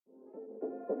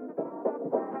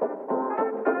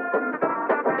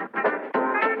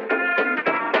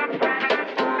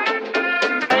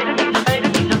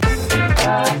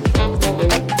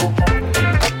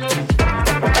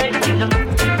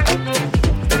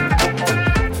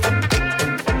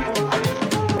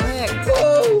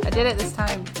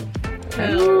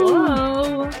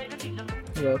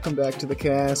Welcome back to the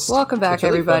cast. Welcome back,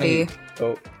 really everybody.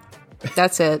 Oh,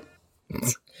 That's it.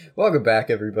 welcome back,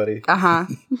 everybody. Uh-huh.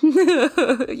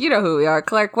 You know who we are.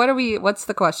 Clark, what's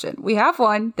the question? We have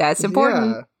one. That's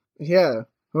important. Yeah.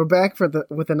 We're back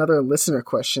with another listener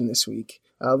question this week.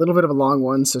 A little bit of a long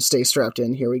one, so stay strapped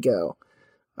in. Here we go.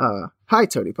 Hi,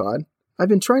 ToadiePod. I've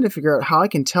been trying to figure out how I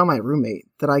can tell my roommate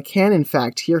that I can, in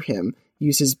fact, hear him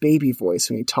use his baby voice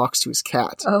when he talks to his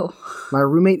cat. Oh. My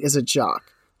roommate is a jock,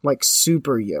 like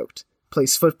super yoked.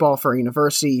 Plays football for a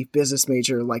university, business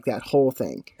major, like that whole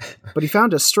thing. But he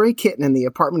found a stray kitten in the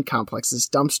apartment complex's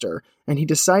dumpster, and he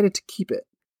decided to keep it.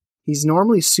 He's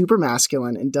normally super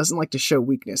masculine and doesn't like to show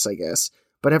weakness, I guess,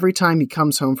 but every time he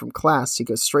comes home from class, he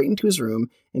goes straight into his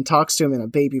room and talks to him in a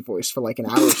baby voice for like an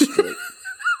hour straight.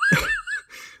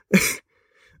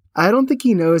 I don't think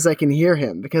he knows I can hear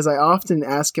him, because I often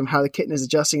ask him how the kitten is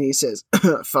adjusting, and he says,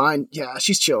 fine, yeah,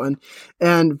 she's chilling,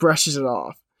 and brushes it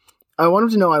off. I want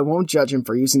him to know I won't judge him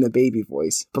for using the baby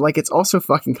voice, but like it's also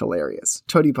fucking hilarious.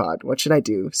 ToadiePod, what should I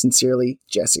do? Sincerely,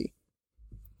 Jesse.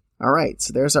 All right,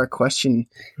 so there's our question.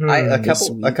 A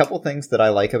couple things that I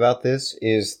like about this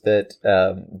is that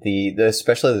the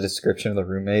especially the description of the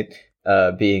roommate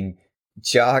being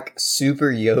jock,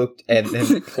 super yoked, and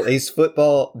then plays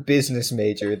football, business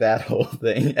major, that whole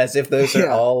thing, as if those are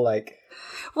all like.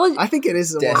 Well, I think it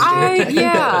is. I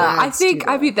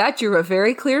mean, that drew a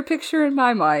very clear picture in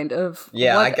my mind of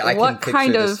I what can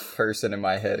kind picture of this person in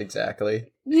my head exactly.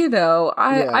 You know,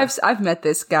 I've met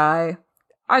this guy.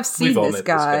 I've seen this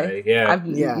guy. Yeah. I've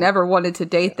never wanted to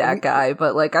date that guy,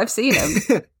 but like I've seen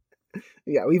him.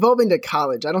 Yeah, we've all been to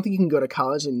college. I don't think you can go to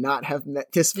college and not have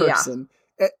met this person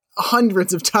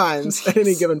hundreds of times at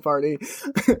any given party.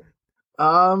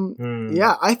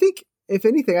 Yeah, I think if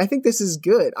anything, I think this is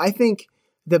good. I think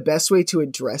the best way to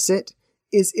address it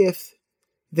is if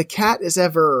the cat is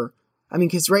ever, I mean,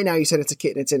 because right now you said it's a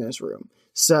kitten, it's in his room.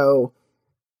 So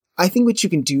I think what you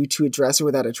can do to address it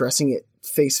without addressing it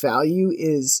face value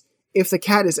is if the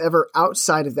cat is ever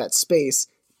outside of that space,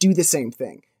 do the same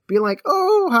thing. Be like,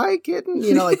 oh, hi, kitten.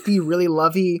 You know, like be really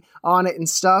lovey on it and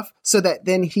stuff, so that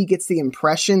then he gets the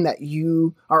impression that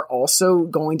you are also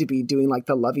going to be doing like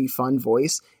the lovey, fun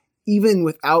voice, even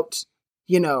without,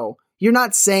 you know, you're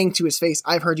not saying to his face,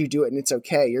 I've heard you do it and it's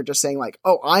okay. You're just saying like,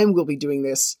 oh, I will be doing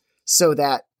this, so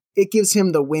that it gives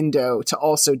him the window to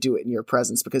also do it in your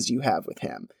presence because you have with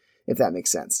him, if that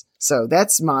makes sense. So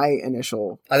that's my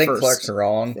initial I think Clark's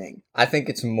wrong. Thing. I think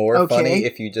it's more funny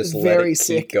if you just let it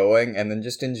keep going and then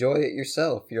just enjoy it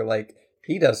yourself. You're like,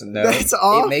 he doesn't know. That's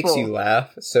awful. It makes you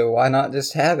laugh, so why not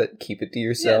just have it? Keep it to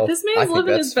yourself. Yeah, this man's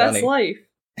living his best life.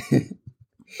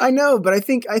 I know, but I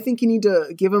think you need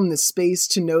to give him the space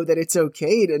to know that it's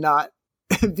okay to not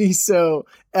be so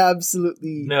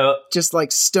absolutely just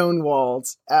like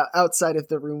stonewalled outside of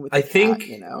the room with the cat,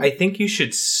 you know? I think you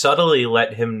should subtly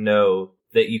let him know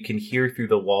that you can hear through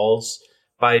the walls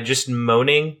by just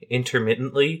moaning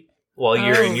intermittently while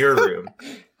you're in your room.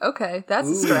 Okay, that's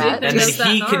a strat. And does that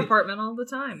in our apartment all the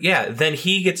time. Yeah, then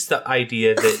he gets the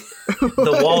idea that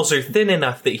the walls are thin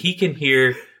enough that he can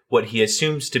hear what he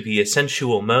assumes to be a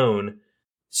sensual moan,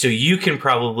 so you can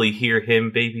probably hear him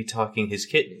baby talking his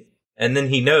kitten. And then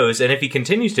he knows, and if he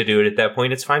continues to do it at that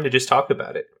point, it's fine to just talk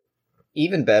about it.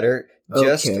 Even better,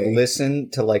 just listen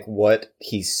to like what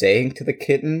he's saying to the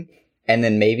kitten, and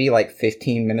then maybe like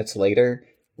 15 minutes later,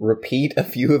 repeat a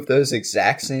few of those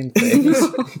exact same things.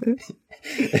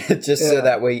 Just so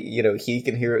that way, you know, he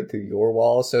can hear it through your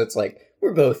wall. So it's like,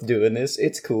 we're both doing this.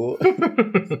 It's cool.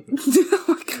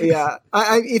 Yeah.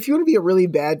 If you want to be a really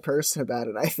bad person about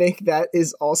it, I think that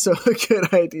is also a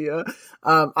good idea.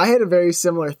 I had a very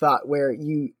similar thought where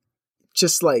you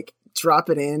just like drop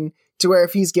it in to where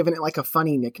if he's given it like a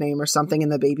funny nickname or something in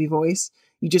the baby voice,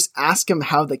 you just ask him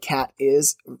how the cat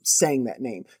is saying that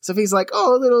name. So if he's like,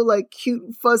 oh, little like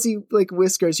cute fuzzy like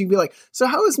Whiskers, you'd be like, so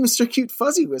how is Mr. Cute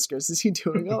Fuzzy Whiskers? Is he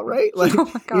doing all right? Like, oh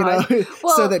my God. You know,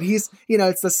 well, so that he's, you know,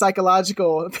 it's the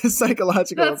psychological That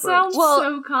approach. sounds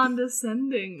so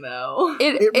condescending, though.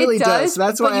 It really does. So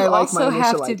that's why I like my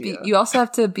initial idea. You also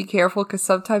have to be careful because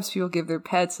sometimes people give their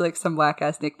pets like some whack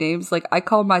ass nicknames. Like I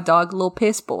call my dog Little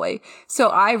Piss Boy.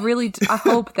 So I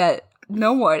hope that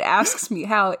no one asks me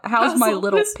how's my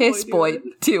little piss boy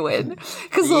doing,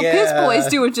 because little piss boy's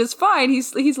doing just fine.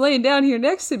 He's laying down here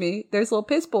next to me. There's little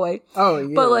piss boy. Oh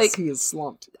yeah, but like he is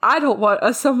slumped. I don't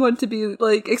want someone to be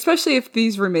like, especially if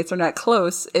these roommates are not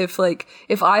close. If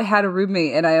I had a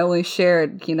roommate and I only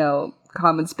shared, you know,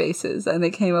 common spaces, and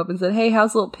they came up and said, "Hey,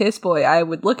 how's little piss boy?" I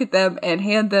would look at them and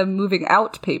hand them moving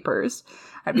out papers.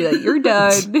 I'd be like, "You're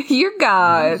done. You're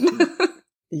gone."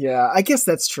 Yeah, I guess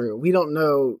that's true. We don't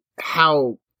know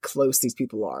how close these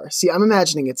people are. See, I'm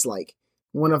imagining it's like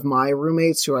one of my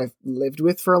roommates who I've lived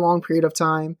with for a long period of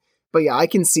time. But yeah, I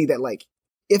can see that, like,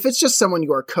 if it's just someone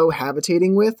you are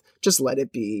cohabitating with, just let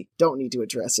it be. Don't need to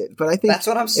address it. But I think that's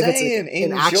what I'm saying.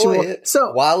 Enjoy it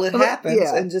while it happens,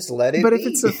 and just let it but be. But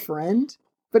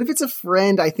if it's a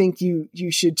friend, I think you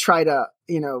should try to,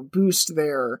 boost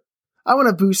their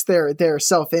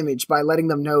self-image by letting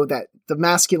them know that the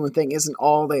masculine thing isn't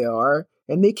all they are,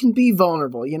 and they can be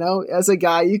vulnerable. As a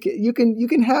guy, you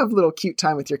can have a little cute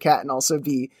time with your cat and also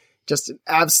be just an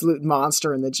absolute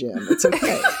monster in the gym. It's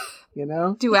okay.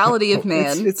 Duality of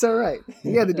man. It's all right.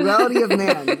 Yeah, the duality of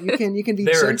man. You can be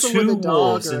there gentle are two with a dog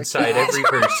wolves or a inside cat. every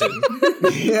person.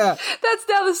 Yeah, that's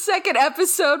now the second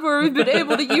episode where we've been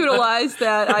able to utilize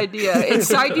that idea.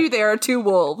 Inside you, there are two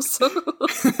wolves.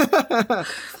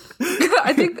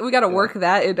 I think we got to work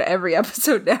that into every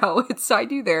episode now. Inside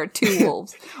you, there are two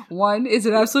wolves. One is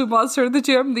an absolute monster in the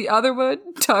gym. The other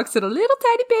one talks in a little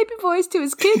tiny baby voice to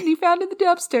his kitten he found in the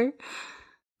dumpster.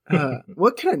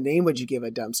 What kind of name would you give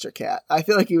a dumpster cat? I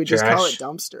feel like you would just call it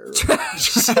dumpster. Trash.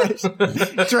 Scraps.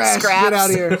 Get out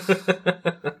of here.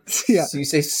 Yeah. So you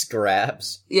say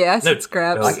scraps? Yeah, I said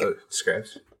scraps.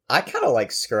 Scraps. I kind of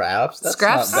like scraps. That's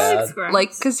scraps? not bad. I like scraps. Like,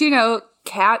 because,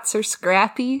 cats are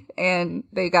scrappy and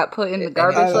they got put in the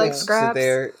garbage like scraps. So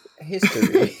their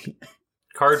history.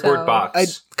 Cardboard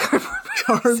box.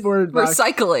 Cardboard box.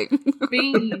 Recycling.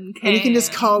 Bean can. And you can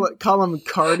just call them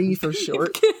Cardi for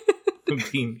short.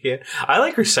 Bean can. I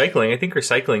like recycling. I think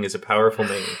recycling is a powerful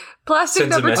name.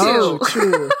 Plastic Sends a number message. 2. Oh,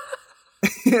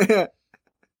 true.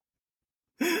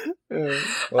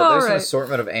 Well, there's an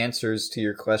assortment of answers to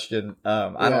your question.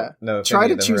 I don't know if try any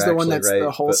to of them choose are the one actually that's right,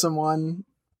 the wholesome one.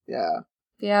 Yeah.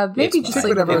 Yeah, maybe it's just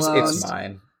mine. leave it alone. It's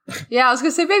mine. Yeah, I was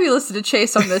gonna say maybe listen to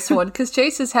Chase on this one, because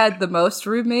Chase has had the most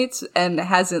roommates and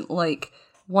hasn't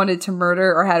wanted to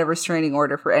murder or had a restraining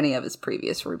order for any of his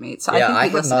previous roommates. So I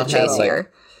think we listen to Chase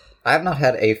here. I have not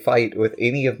had a fight with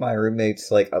any of my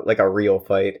roommates, like a real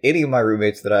fight. Any of my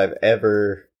roommates that I've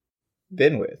ever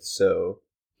been with. So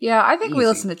yeah, I think we easy.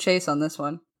 listen to Chase on this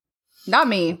one. Not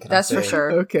me, that's for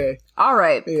sure. Okay. All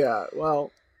right. Yeah.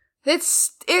 Well,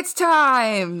 it's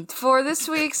time for this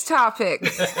week's topic.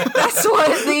 That's what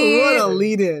what a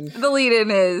lead-in. The lead-in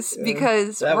is,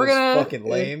 because that we're was gonna fucking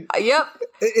lame. Yep.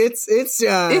 It's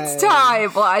time. It's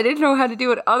time. Well, I didn't know how to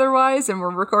do it otherwise, and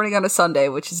we're recording on a Sunday,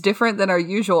 which is different than our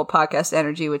usual podcast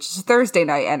energy, which is Thursday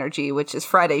night energy, which is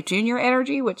Friday Junior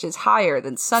energy, which is higher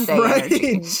than Sunday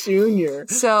Friday energy. Junior.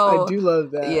 So I do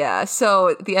love that. Yeah,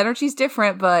 so the energy's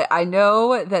different, but I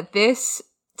know that this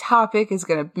topic is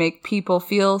going to make people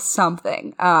feel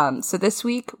something. So this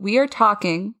week we are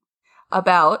talking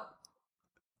about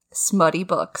smutty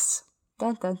books.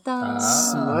 Dun, dun, dun.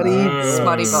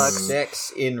 Smutty books.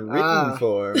 Sex in written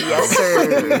form. Yes,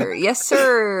 sir. Yes,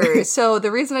 sir. So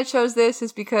the reason I chose this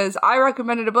is because I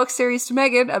recommended a book series to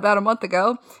Megan about a month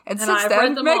ago, and since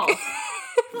then, Megan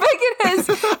has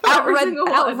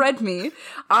outread me.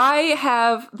 I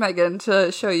have, Megan,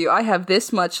 to show you, I have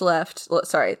this much left.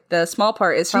 Sorry, the small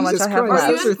part is how much I have left.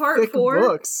 Are you in part 4?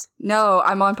 Books. No,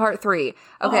 I'm on part 3.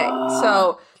 Okay,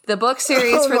 so the book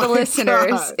series for the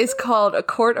listeners is called A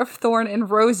Court of Thorn and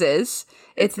Roses.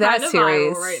 It's that kind of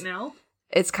series. Viral right now.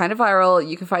 It's kind of viral.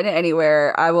 You can find it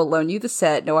anywhere. I will loan you the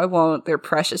set. No, I won't. They're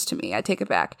precious to me. I take it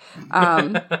back.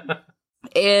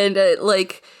 And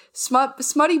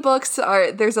smutty books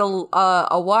are, there's a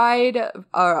wide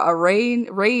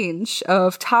range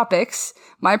of topics.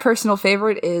 My personal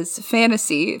favorite is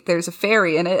fantasy. There's a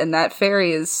fairy in it, and that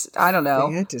fairy is, I don't know,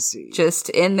 fantasy, just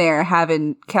in there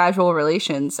having casual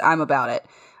relations. I'm about it.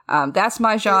 That's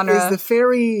my genre. Is the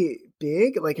fairy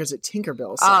big? Like, is it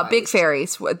Tinkerbell size? Big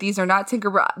fairies. These are not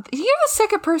Tinkerbell. You're the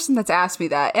second person that's asked me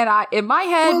that. And in my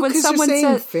head, when someone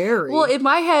says fairy. Well, in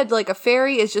my head, like, a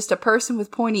fairy is just a person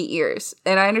with pointy ears.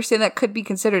 And I understand that could be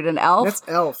considered an elf. That's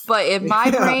elf. But in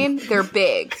my brain, they're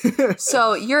big.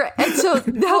 So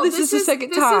now this is the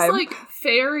second time. This is like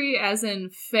fairy as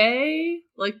in fae,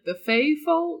 like the fae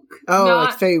folk. Oh,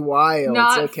 like Fae Wilds.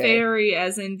 Not fairy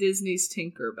as in Disney's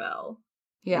Tinkerbell.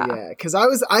 Yeah, because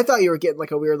I thought you were getting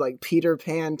like a weird like Peter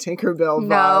Pan Tinkerbell vibe.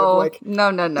 No, like no.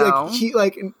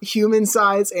 Like human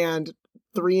size and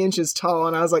 3 inches tall,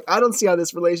 and I was like, I don't see how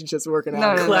this relationship's working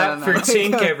out. Clap for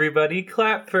Tink, everybody!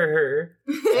 Clap for her.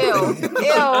 Ew.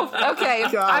 Okay,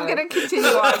 God. I'm gonna continue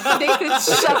on. Nathan,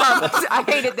 shut up. I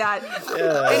hated that.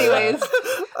 Anyways,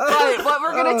 but what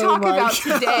we're gonna talk about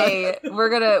today, we're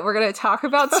gonna talk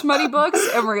about smutty books,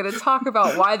 and we're gonna talk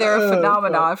about why they're a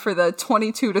phenomenon for the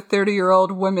 22 to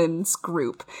 30-year-old women's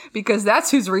group, because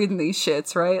that's who's reading these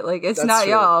shits, right? Like, it's not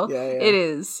true. y'all. Yeah. It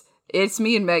is It's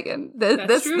me and Megan.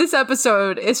 That's true. This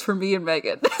episode is for me and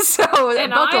Megan. So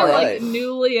and I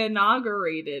newly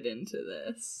inaugurated into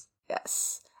this.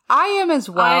 Yes, I am as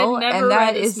well. I had never and that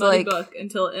read a is smutty book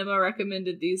until Emma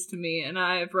recommended these to me, and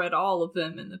I have read all of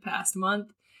them in the past month.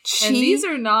 And these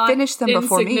are not finished them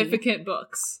before insignificant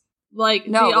books. Like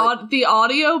no, the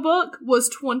audio book was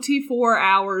 24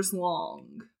 hours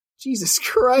long. Jesus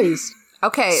Christ.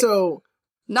 Okay, so.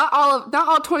 Not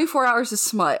all 24 hours is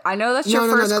smut. I know that's your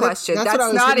first question.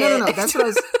 That's not it. No, that's what I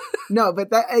was. No, but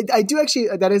I do actually.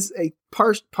 That is a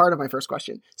part of my first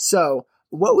question. So,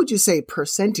 what would you say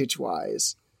percentage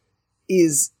wise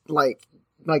is like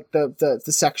the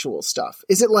sexual stuff?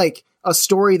 Is it like a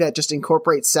story that just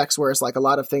incorporates sex, whereas like a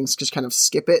lot of things just kind of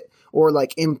skip it, or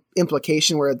like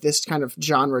implication where this kind of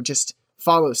genre just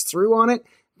follows through on it,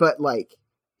 but like.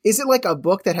 Is it like a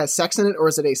book that has sex in it, or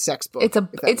is it a sex book? It's a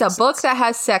book that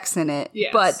has sex in it,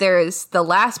 yes. But there is the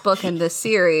last book in this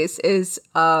series is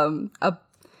a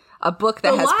book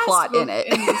that has plot in it.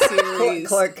 In the series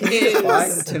Clark, can you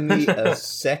define to me a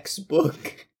sex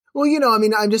book? Well, I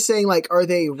mean, I'm just saying, like, are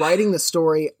they writing the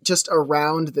story just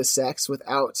around the sex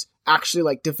without actually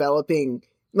like developing?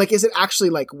 Like, is it actually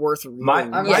like worth reading? My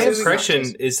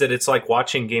impression is that it's like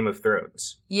watching Game of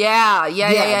Thrones. Yeah.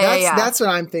 That's what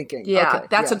I'm thinking. Yeah, okay.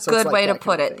 that's a good like way to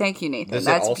put it. Thank you, Nathan. Does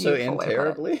That's it also beautiful end way to put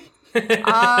terribly? it.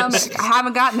 I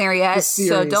haven't gotten there yet,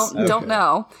 so don't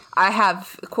know. I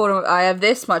have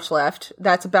this much left.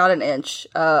 That's about an inch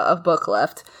of book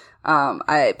left.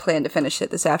 I plan to finish it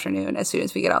this afternoon as soon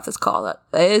as we get off this call.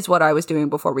 That is what I was doing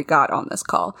before we got on this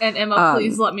call. And Emma,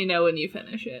 please let me know when you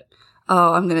finish it.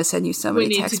 Oh, I'm going to send you so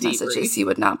many text messages you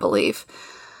would not believe.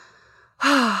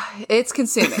 It's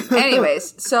consuming.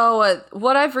 Anyways, so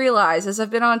what I've realized as I've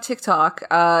been on TikTok,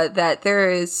 that there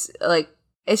is like,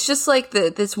 it's just like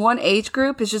this one age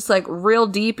group is just like real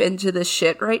deep into this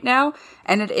shit right now.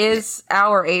 And it is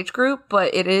our age group,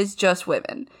 but it is just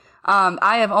women.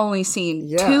 I have only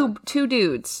seen two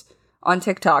dudes on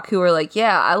TikTok who are like,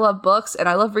 yeah, I love books and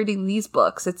I love reading these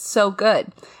books. It's so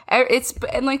good.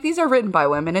 And like, these are written by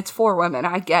women. It's for women.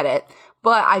 I get it.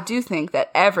 But I do think that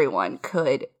everyone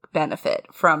could benefit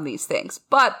from these things.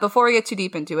 But before we get too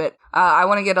deep into it, I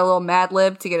want to get a little Mad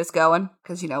Lib to get us going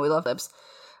because, we love libs.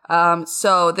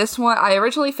 So this one, I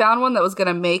originally found one that was going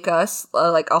to make us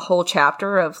like a whole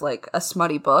chapter of like a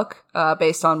smutty book,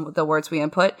 based on the words we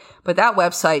input, but that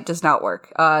website does not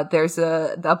work. There's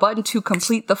a button to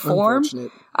complete the form,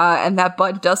 and that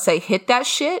button does say hit that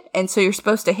shit. And so you're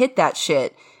supposed to hit that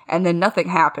shit and then nothing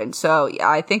happened. So yeah,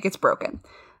 I think it's broken.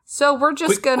 So we're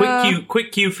just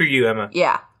quick cue for you, Emma.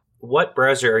 Yeah. What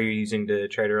browser are you using to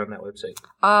try to run that website?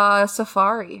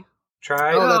 Safari.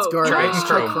 That's garbage.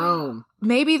 Try Chrome.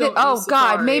 Maybe that. Oh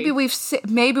God, Safari. maybe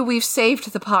we've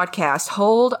saved the podcast.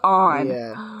 Hold on.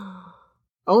 Yeah.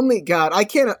 Only God,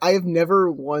 I have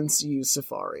never once used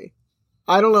Safari.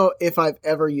 I don't know if I've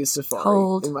ever used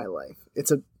Safari in my life.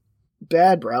 It's a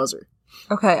bad browser.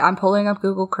 Okay, I'm pulling up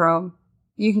Google Chrome.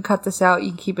 You can cut this out. You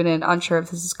can keep it in. Unsure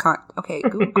if this is okay.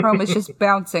 Google Chrome is just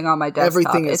bouncing on my desktop.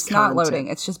 Everything is It's not loading.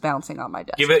 It's just bouncing on my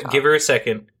desktop. Give her a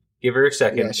second.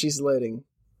 Yeah, she's loading.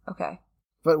 Okay.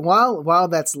 But while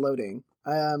that's loading,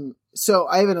 so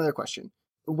I have another question.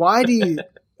 Why do you?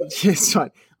 It's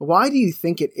fine. Why do you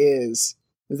think it is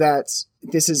that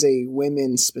this is a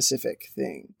women-specific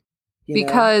thing?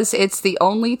 Because it's the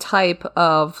only type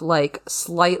of like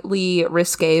slightly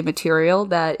risque material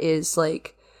that is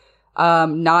like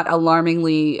not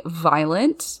alarmingly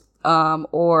violent,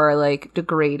 or like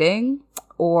degrading,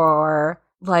 or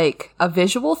like a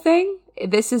visual thing.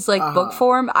 This is like book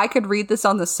form. I could read this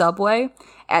on the subway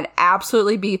and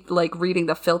absolutely be like reading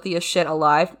the filthiest shit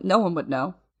alive. No one would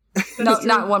know. No,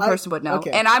 not one person would know.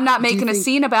 Okay. And I'm not making a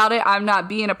scene about it. I'm not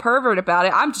being a pervert about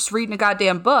it. I'm just reading a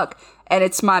goddamn book and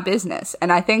it's my business.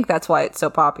 And I think that's why it's so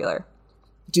popular.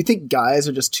 Do you think guys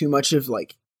are just too much of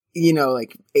like,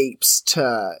 like apes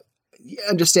to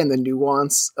understand the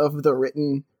nuance of the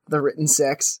written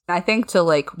sex? I think to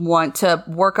like want to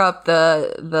work up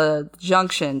the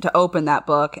junction to open that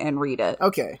book and read it.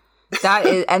 Okay.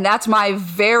 That's my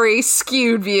very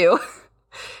skewed view.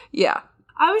 Yeah.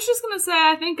 I was just going to say,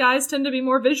 I think guys tend to be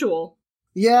more visual.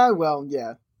 Yeah, well,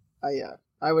 yeah.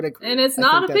 I would agree. And it's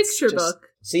not a picture book.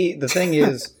 See, the thing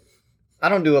is, I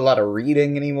don't do a lot of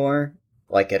reading anymore,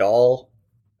 like at all.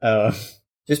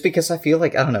 Just because I feel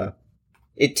like, I don't know,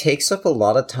 it takes up a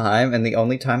lot of time, and the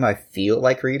only time I feel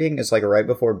like reading is like right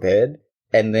before bed,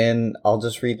 and then I'll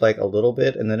just read like a little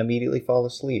bit and then immediately fall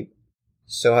asleep.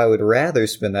 So I would rather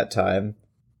spend that time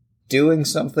doing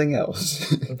something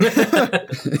else.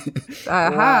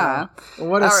 Wow.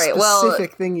 What a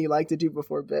specific thing you like to do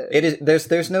before bed. It is.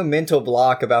 There's no mental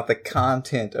block about the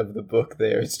content of the book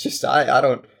there. It's just I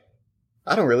don't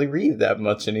really read that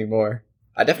much anymore.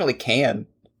 I definitely can.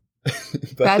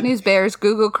 Bad news bears,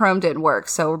 Google Chrome didn't work,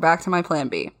 so we're back to my plan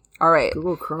B. All right.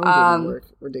 Google Chrome didn't work.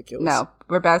 Ridiculous. No,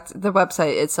 we're back to the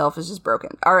website itself is just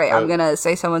broken. All right, I'm going to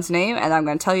say someone's name, and I'm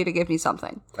going to tell you to give me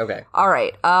something. Okay. All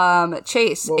right.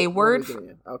 Chase, a word...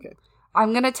 Okay.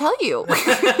 I'm going to tell you.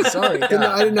 Sorry. I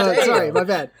didn't know. Sorry, my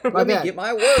bad. Let me get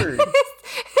my word.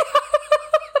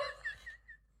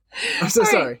 I'm so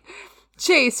sorry.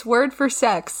 Chase, word for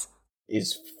sex.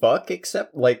 Is fuck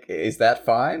except, like, is that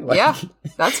fine? Like... Yeah,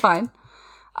 that's fine.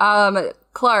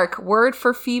 Clark, word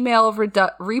for female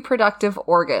reproductive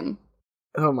organ.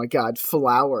 Oh my god,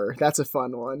 flower. That's a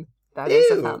fun one. That is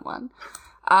a fun one.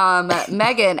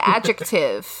 Megan,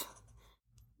 adjective.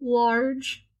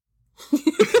 Large.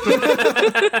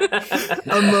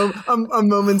 A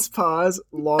moment's pause.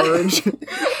 Large.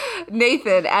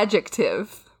 Nathan,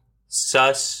 adjective.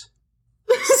 Sus.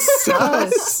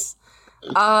 Sus.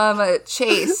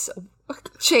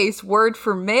 Chase, word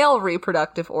for male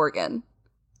reproductive organ.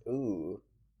 Ooh,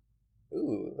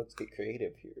 let's get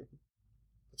creative here.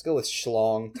 Let's go with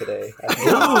schlong today.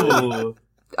 Ooh.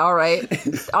 All right.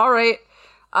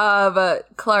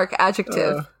 Clark,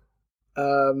 adjective.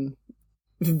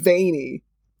 Veiny.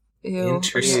 Ew.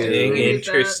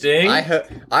 Interesting.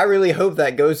 I really hope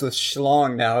that goes with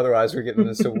schlong now, otherwise we're getting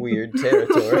into weird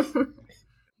territory.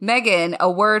 Megan,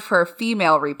 a word for a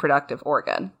female reproductive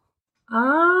organ.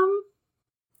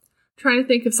 Trying to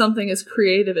think of something as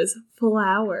creative as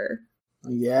flower.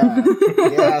 Yeah.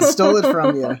 Yeah, stole it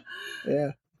from you.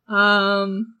 Yeah.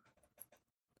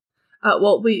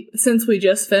 Well, since we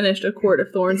just finished A Court of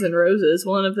Thorns and Roses,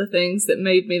 one of the things that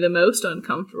made me the most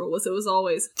uncomfortable was it was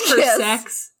always her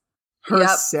sex. Her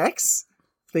sex?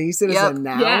 They used it as a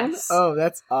noun? Yes. Oh,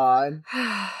 that's odd.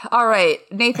 All right,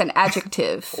 Nathan,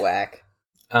 adjective. Whack.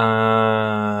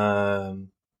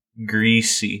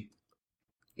 Greasy.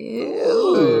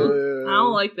 Ew. I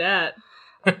don't like that.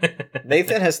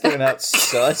 Nathan has thrown out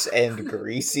sus and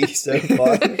greasy so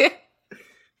far.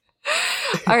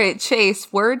 All right,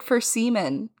 Chase, word for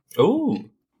semen. Ooh.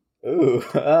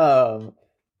 I'm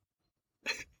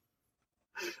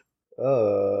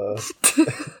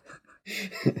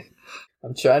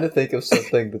trying to think of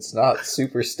something that's not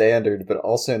super standard, but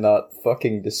also not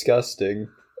fucking disgusting.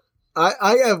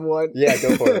 I have one. Yeah,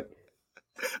 go for it.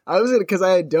 Because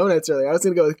I had donuts earlier, I was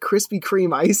gonna go with Krispy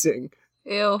Kreme icing.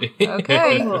 Ew.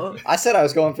 Okay. I said I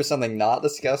was going for something not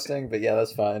disgusting, but yeah,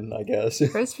 that's fine, I guess.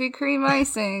 Krispy Kreme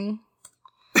icing.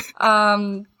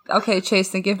 Okay, Chase,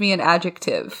 then give me an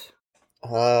adjective.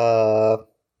 Let's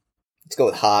go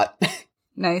with hot.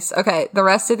 Nice. Okay, the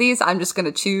rest of these, I'm just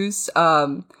gonna choose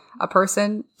a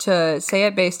person to say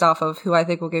it based off of who I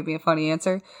think will give me a funny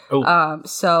answer. Oh.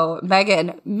 So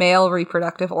Megan, male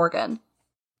reproductive organ.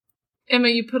 Emma,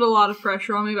 you put a lot of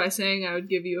pressure on me by saying I would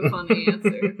give you a funny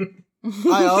answer.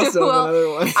 I also have another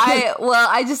one.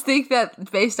 I just think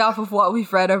that based off of what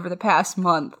we've read over the past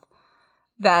month,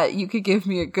 that you could give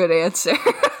me a good answer.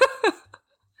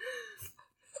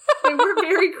 And we're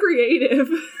very creative.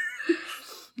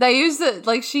 They use the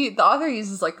author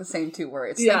uses like the same two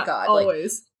words. Yeah, thank God.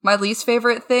 always. My least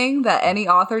favorite thing that any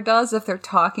author does if they're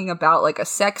talking about like a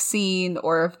sex scene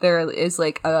or if there is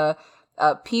like a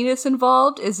penis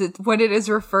involved is it when it is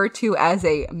referred to as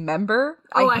a member.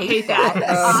 I hate that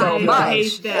so much. I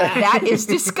hate that. That is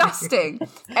disgusting.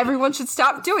 Everyone should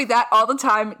stop doing that all the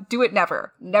time. Do it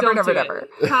never. Never.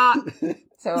 Cock.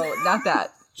 So not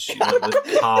that. Cock.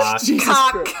 Cock.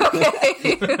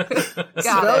 Okay.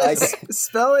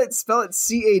 Spell it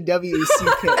CAWCK.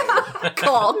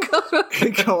 Cock.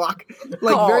 Cock.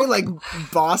 Like very like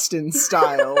Boston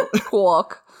style.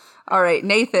 Cock. All right,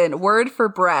 Nathan, word for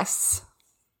breasts.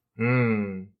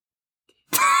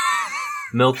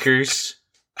 Milkers.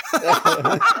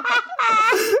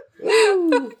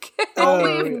 Okay.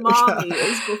 Only if mommy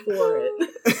is before it.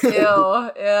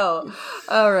 Ew.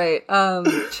 All right,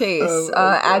 Chase,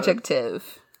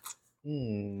 adjective.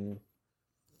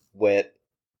 Wet.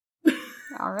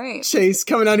 All right. Chase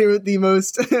coming out here with the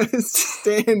most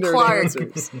standard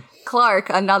answers. Clark,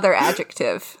 another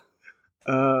adjective.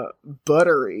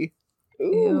 Buttery.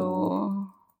 Ew.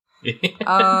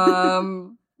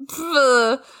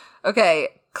 Okay,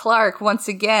 Clark, once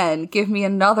again, give me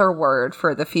another word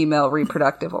for the female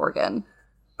reproductive organ.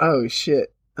 Oh,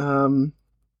 shit.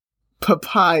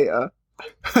 Papaya.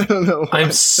 I don't know.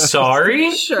 I'm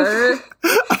sorry? Sure.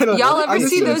 Y'all ever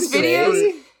see those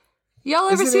videos? Y'all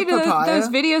ever seen those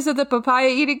videos of the papaya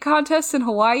eating contests in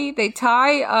Hawaii? They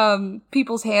tie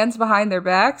people's hands behind their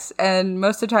backs, and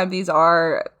most of the time these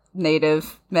are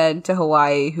native men to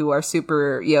Hawaii who are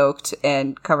super yoked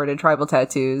and covered in tribal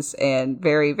tattoos and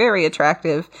very, very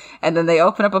attractive. And then they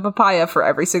open up a papaya for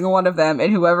every single one of them,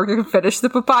 and whoever can finish the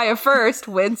papaya first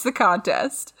wins the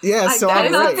contest. Yeah, so I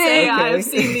I'm right. say I've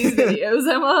seen these videos,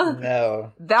 Emma.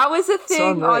 No. That was a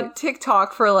thing on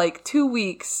TikTok for like 2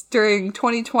 weeks during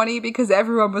 2020 because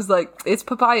everyone was like, it's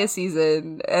papaya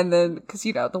season. And then, because,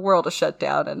 you know, the world is shut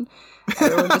down and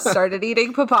everyone just started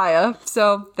eating papaya.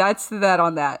 So that's that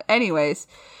on that. Anyways.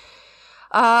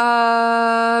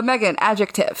 Megan,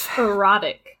 adjective.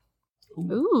 Erotic.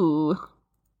 Ooh.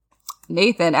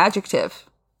 Nathan, adjective.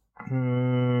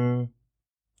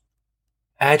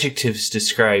 Adjectives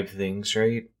describe things,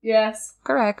 right? Yes.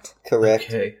 Correct.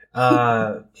 Okay.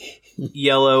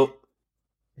 Yellow.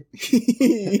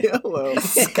 Yellow.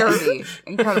 Scurvy.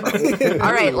 Incredible.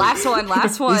 All right, last one.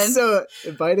 He's so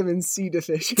vitamin C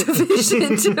deficient.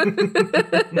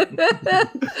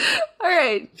 All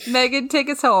right, Megan, take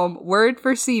us home. Word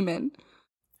for semen.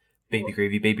 Baby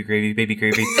gravy, baby gravy, baby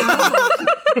gravy.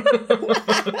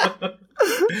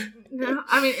 No,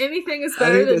 I mean, anything is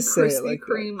better than Krispy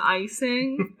Kreme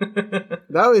icing.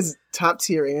 That was top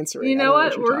tier answering. You know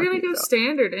what? We're going to go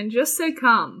standard and just say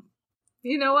cum.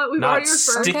 You know what? We've already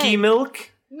referred to sticky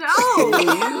milk? No!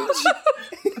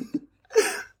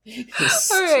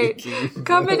 All right,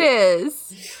 come it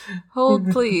is.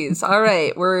 Hold, please. All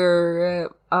right, we're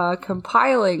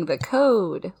compiling the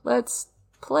code. Let's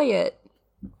play it.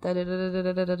 Play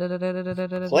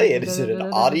it? Is it an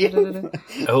audio?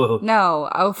 Oh no!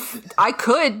 I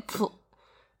could.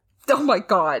 Oh my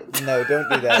god! No, don't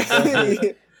do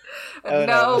that.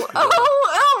 No.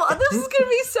 Oh, this is gonna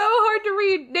be so hard to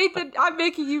read. Nathan, I'm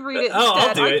making you read it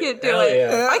instead. I can't do it.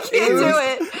 Yeah. I can't do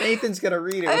it. Nathan's gonna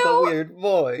read it with a weird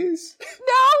voice.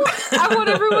 No! I want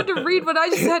everyone to read what I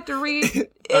just had to read.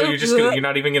 Oh, you're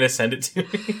not even gonna send it to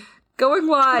me? Going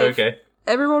live. Okay.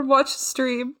 Everyone watch the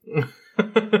stream. All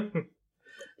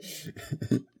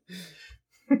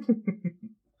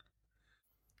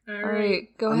right,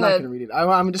 go ahead. I'm not gonna read it.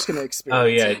 I'm just gonna experience. Oh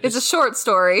yeah, it's a short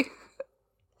story.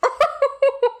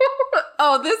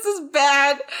 Oh, this is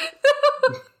bad.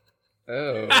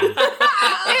 Oh.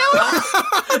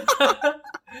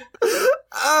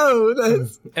 Oh,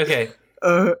 that's okay.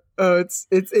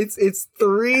 It's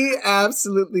 3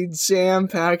 absolutely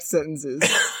jam-packed sentences.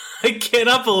 I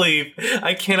cannot believe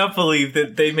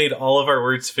that they made all of our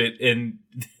words fit in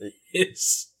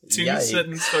this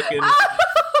 2-sentence fucking.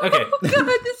 Okay. Oh,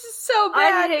 God, this is so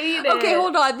bad. I hate it. Okay,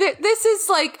 hold on. This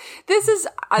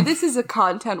is a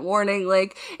content warning.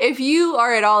 Like, if you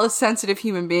are at all a sensitive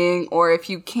human being, or if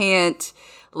you can't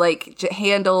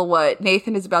handle what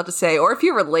Nathan is about to say, or if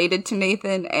you're related to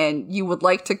Nathan and you would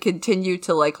like to continue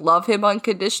to love him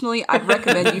unconditionally, I'd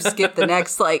recommend you skip the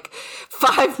next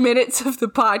 5 minutes of the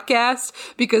podcast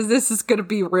because this is going to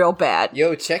be real bad.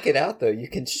 Yo, check it out though. You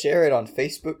can share it on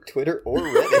Facebook, Twitter, or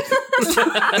Reddit.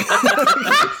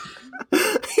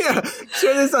 Yeah,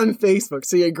 share this on Facebook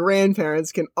so your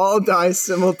grandparents can all die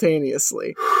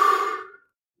simultaneously.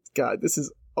 God, this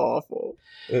is awful.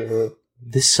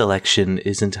 This selection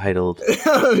is entitled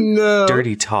Oh no.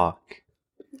 Dirty Talk.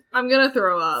 I'm gonna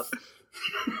throw up.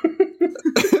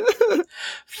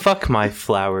 Fuck my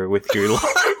flower with your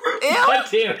God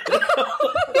damn it.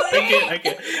 I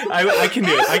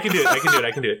can't. I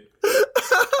can do it.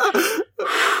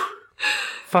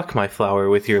 Fuck my flower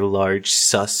with your large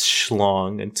sus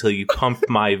schlong until you pump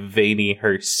my veiny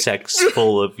her sex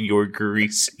full of your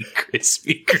greasy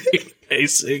Krispy Kreme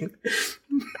icing.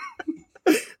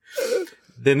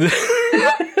 Then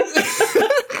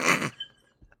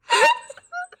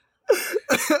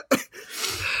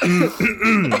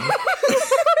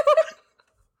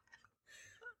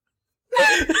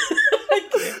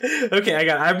okay, I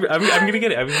got it. I'm gonna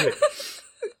get it.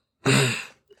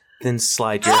 Then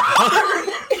slide your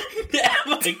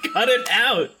I cut it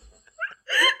out.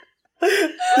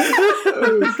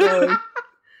 Oh god.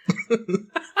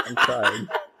 I'm trying.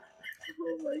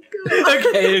 Oh my god.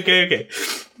 Okay.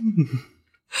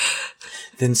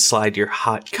 Then slide your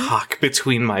hot cock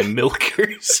between my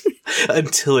milkers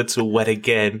until it's wet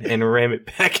again and ram it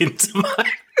back into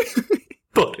my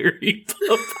buttery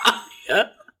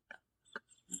papaya.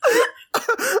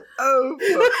 Oh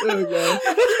god.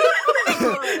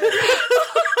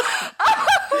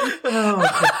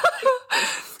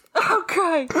 Oh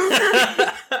god.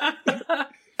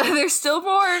 There's still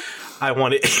more. I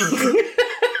want it.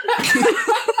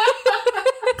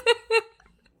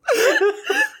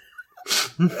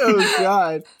 Oh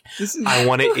God! I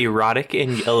want it erotic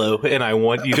and yellow, and I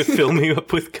want you to fill me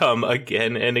up with cum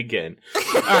again and again.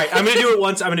 All right, I'm gonna do it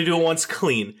once. I'm gonna do it once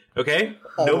clean. Okay?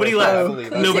 Nobody laugh.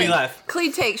 Nobody laugh.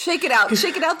 Clean take. Shake it out.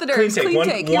 Shake it out the dirt. Clean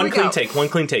take. One clean take. One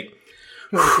clean take.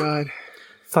 Oh God!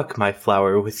 Fuck my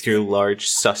flower with your large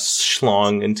sus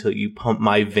schlong until you pump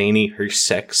my veiny her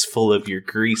sex full of your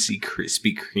greasy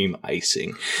Krispy Kreme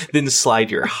icing. Then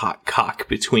slide your hot cock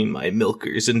between my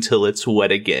milkers until it's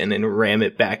wet again and ram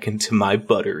it back into my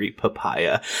buttery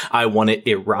papaya. I want it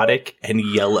erotic and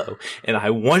yellow, and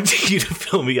I want you to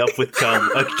fill me up with cum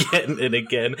again and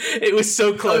again. It was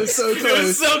so close. It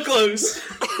was so close.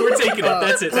 We're taking it.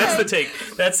 That's it. That's the take.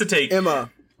 That's the take.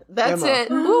 Emma. That's Emma.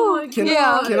 it. Ooh,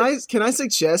 Can I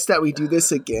suggest that we do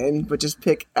this again, but just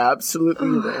pick absolutely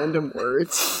random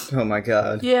words? Oh my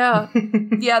God. Yeah.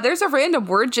 Yeah, there's a random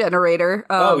word generator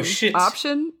Oh shit.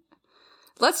 option.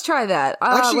 Let's try that.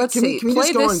 Actually, let's can we- see. can we Play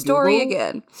just go this on story Google?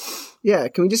 again. Yeah,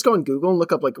 can we just go on Google and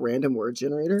look up like random word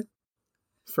generator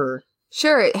for?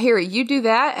 Sure, here, you do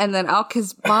that, and then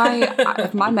because my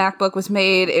MacBook was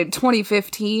made in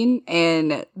 2015,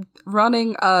 and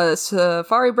running a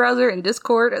Safari browser and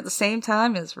Discord at the same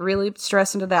time is really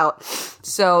stressing it out.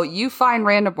 So you find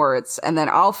random words, and then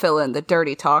I'll fill in the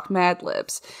dirty talk Mad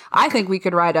Libs. I think we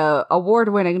could write a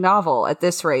award-winning novel at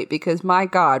this rate, because my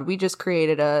God, we just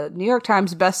created a New York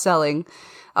Times best-selling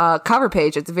cover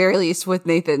page, at the very least, with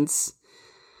Nathan's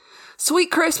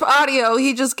sweet, crisp audio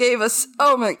he just gave us.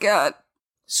 Oh my God.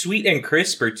 Sweet and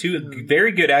crisp are two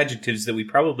very good adjectives that we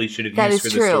probably should have That used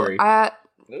is for the true.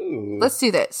 story. Let's do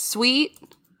this. Sweet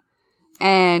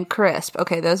and crisp.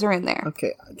 Okay, those are in there.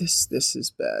 Okay, this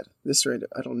is bad. This random.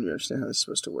 I don't understand how this is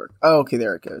supposed to work. Oh, okay,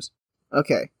 there it goes.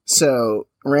 Okay, so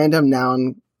random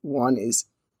noun one is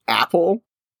apple.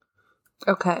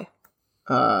 Okay.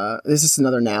 This is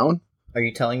another noun. Are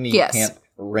you telling me Yes. you can't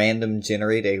random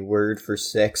generate a word for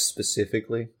sex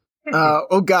specifically?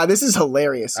 Oh God, this is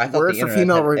hilarious. I thought Word the for internet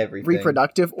female had everything.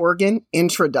 reproductive organ.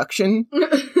 Introduction.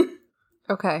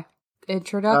 Okay.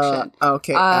 Introduction.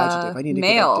 Okay, adjective. I need to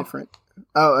male. get different.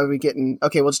 Oh, are we getting?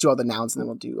 Okay, we'll just do all the nouns and then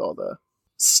we'll do all the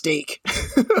steak.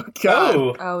 God,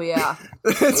 Oh, Oh, yeah.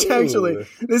 that's actually.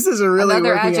 This is a really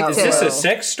Another working out. is this adjective. a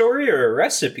sex story or a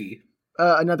recipe?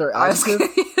 Another I was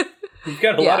adjective? We've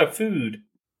got a Yeah. lot of food.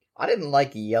 I didn't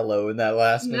like yellow in that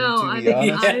last No, name, I to be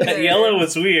didn't honest. either. Yellow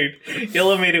was weird.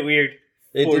 Yellow made it weird.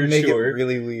 It For did make sure. it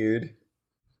really weird.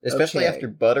 Especially Okay. after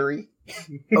buttery.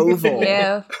 Oval.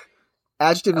 Yeah.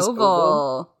 Adjective is oval.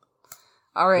 Oval.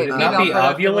 All right. Would it not female be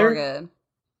productive ovular? organ.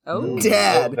 Oh.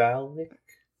 Dad. Ovalic?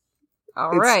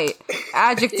 All right.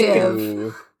 Adjective.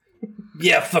 Ew.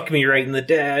 Yeah, fuck me right in the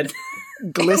dad.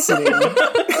 Glistening.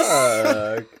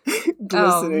 Fuck.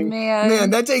 Glistening. Oh, man. Man,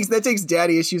 that takes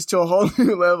daddy issues to a whole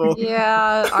new level.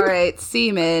 Yeah. All right.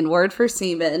 Semen. Word for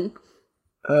semen.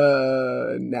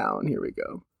 Noun. Here we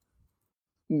go.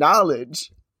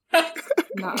 Knowledge. No,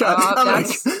 God,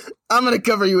 that's I'm gonna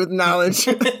cover you with knowledge.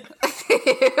 okay.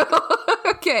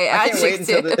 I can't wait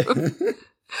until Adjective.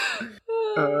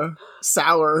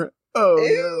 Sour. Oh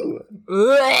Ew.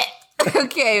 no.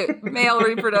 Okay. Male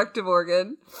reproductive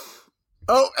organ.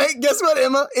 Oh, hey, guess what,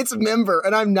 Emma? It's member,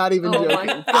 and I'm not even Oh joking.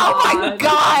 my Oh my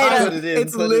God. Put it in,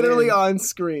 It's put it literally in. on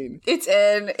screen. It's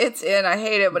in. It's in. I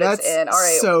hate it, but That's it's in. All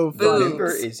right. so funny. Member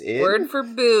Boobs. is in? Word for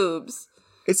boobs.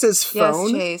 It says phone.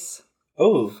 Yes, Chase.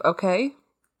 Oh, Okay.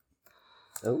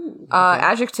 Oh.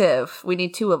 Adjective. We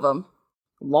need two of them.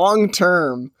 Long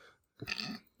term.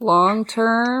 Long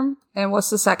term. And what's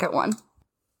the second one?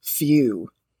 Few.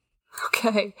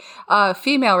 Okay.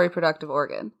 Female reproductive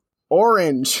organ.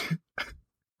 Orange.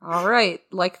 All right.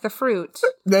 Like the fruit.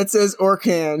 That says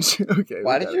orcange. Okay.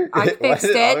 Why we did got your I why did fixed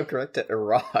it it. autocorrect to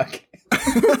Iraq?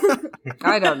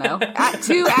 I don't know.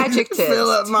 Two adjectives. Fill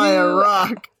up my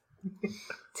Iraq.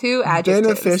 Two adjectives.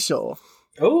 Beneficial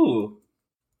oh.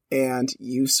 and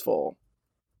useful.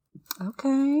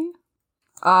 Okay.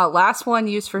 Last one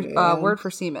used for Man. word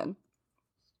for semen.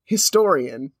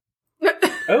 Historian.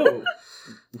 Oh.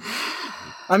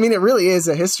 I mean, it really is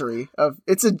a history of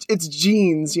it's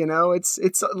genes. You know, it's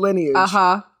lineage.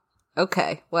 Uh-huh.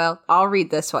 Okay. Well, I'll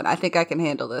read this one. I think I can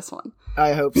handle this one.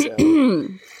 I hope so.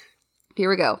 Here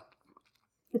we go.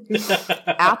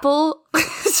 Apple.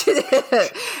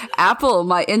 Apple,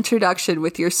 my introduction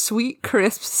with your sweet,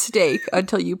 crisp steak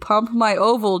until you pump my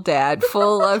oval, Dad,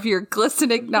 full of your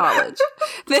glistening knowledge.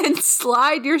 Then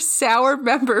slide your sour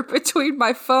member between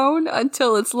my phone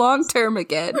until it's long term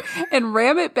again and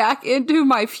ram it back into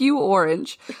my few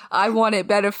orange. I want it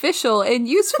beneficial and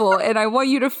useful, and I want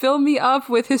you to fill me up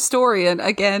with historian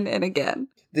again and again.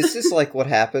 This is like what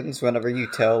happens whenever you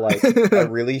tell like a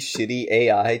really shitty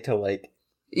AI to like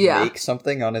make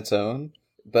something on its own,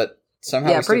 but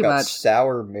somehow we still got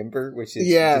sour member, which is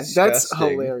disgusting. That's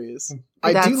hilarious.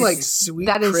 I do like sweet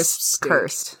crisp steak.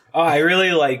 Cursed. Oh, I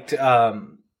really liked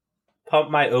Pump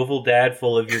My Oval Dad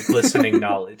Full of Your Glistening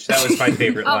Knowledge. That was my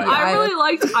favorite line. I really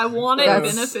liked I want it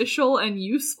beneficial and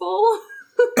useful.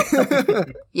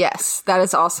 Yes, that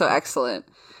is also excellent.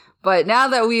 But now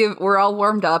that we're all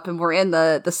warmed up and we're in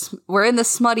the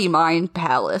smutty mind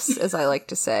palace, as I like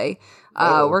to say,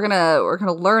 we're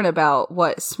gonna learn about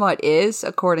what smut is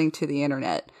according to the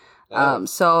internet.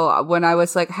 So when I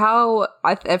was like,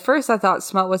 at first I thought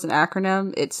smut was an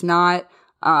acronym. It's not.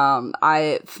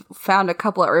 I found a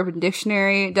couple of Urban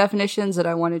Dictionary definitions that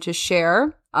I wanted to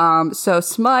share. So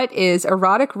smut is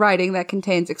erotic writing that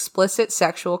contains explicit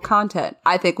sexual content.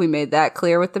 I think we made that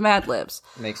clear with the Mad Libs.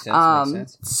 Makes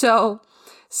sense. So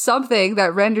something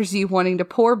that renders you wanting to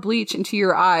pour bleach into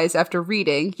your eyes after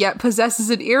reading, yet possesses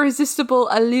an irresistible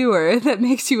allure that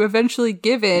makes you eventually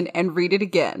give in and read it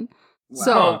again. Wow.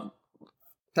 So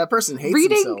that person hates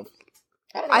himself.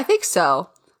 I think so.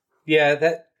 Yeah,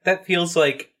 that feels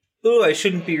like, ooh, I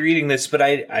shouldn't be reading this, but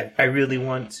I really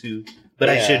want to. But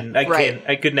I shouldn't. I can't.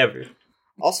 I could never.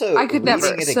 Also, I could reading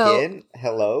never. it again?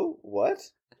 Hello? What?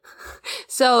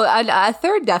 So a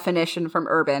third definition from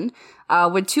Urban,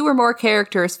 when two or more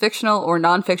characters, fictional or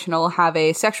non-fictional, have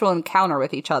a sexual encounter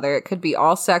with each other, it could be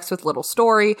all sex with little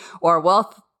story or a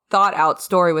well-thought-out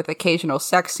story with occasional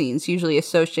sex scenes, usually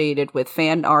associated with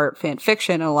fan art, fan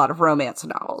fiction, and a lot of romance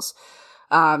novels.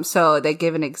 So they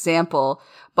give an example.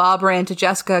 Bob ran to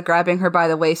Jessica, grabbing her by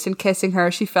the waist and kissing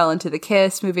her. She fell into the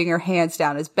kiss, moving her hands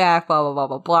down his back, blah, blah, blah,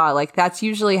 blah, blah. Like, that's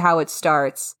usually how it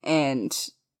starts. And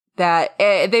that,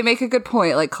 they make a good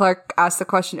point. Like, Clark asked the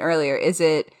question earlier, is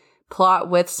it plot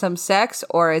with some sex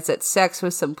or is it sex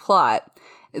with some plot?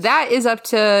 That is up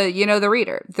to, the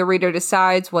reader. The reader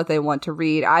decides what they want to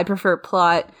read. I prefer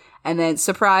plot and then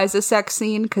surprise a sex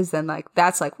scene, because then,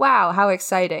 that's wow, how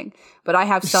exciting. But I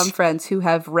have some friends who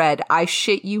have read, I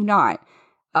shit you not,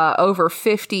 over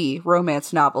 50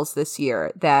 romance novels this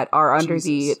year that are under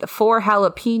the 4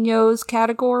 jalapenos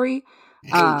category.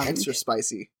 Extra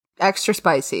spicy. Extra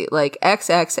spicy, like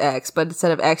XXX, but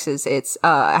instead of X's, it's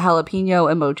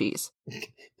jalapeno emojis.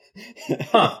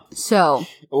 Huh. So,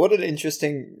 what an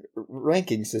interesting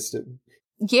ranking system.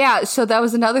 Yeah, so that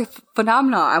was another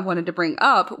phenomenon I wanted to bring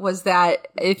up, was that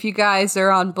if you guys are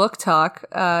on Book Talk,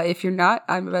 if you're not,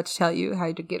 I'm about to tell you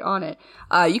how to get on it.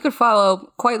 You could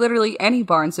follow quite literally any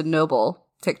Barnes & Noble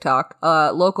TikTok.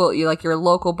 Your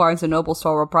local Barnes & Noble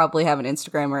store will probably have an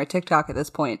Instagram or a TikTok at this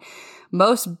point.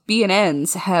 Most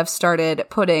B&Ns have started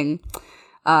putting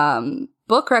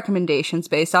book recommendations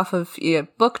based off of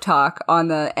Book Talk on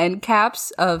the end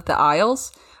caps of the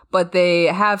aisles. But they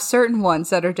have certain ones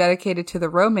that are dedicated to the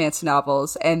romance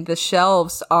novels, and the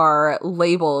shelves are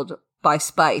labeled by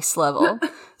spice level.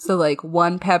 So,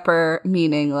 1 pepper,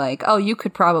 meaning oh, you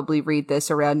could probably read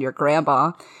this around your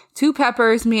grandma. 2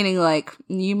 peppers, meaning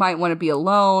you might want to be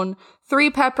alone. 3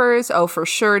 peppers, oh, for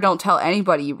sure, don't tell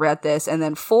anybody you read this. And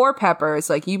then 4 peppers,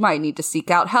 you might need to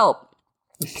seek out help.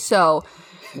 So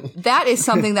that is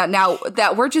something that now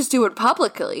that we're just doing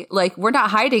publicly. We're not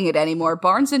hiding it anymore.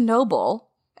 Barnes & Noble,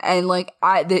 and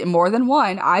more than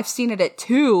one, I've seen it at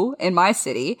 2 in my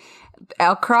city,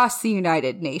 across the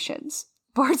United Nations.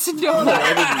 Barnes & Noble.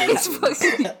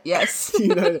 Yes.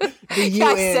 The UN.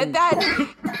 I said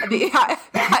that.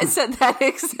 I said that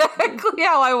exactly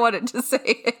how I wanted to say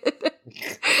it.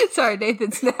 Sorry,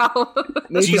 Nathan's now.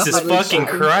 Jesus fucking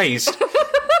Christ.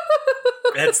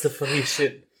 That's the funny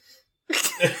shit.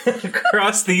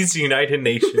 Across these United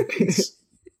Nations.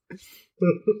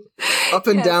 Up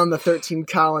and down the 13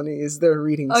 colonies, they're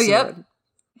reading smut. Yep.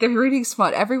 They're reading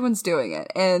smut. Everyone's doing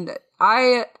it. And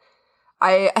I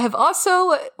have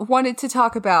also wanted to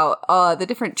talk about the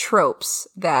different tropes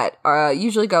that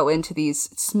usually go into these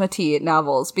smutty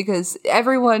novels, because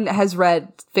everyone has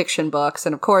read fiction books,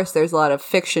 and of course there's a lot of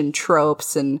fiction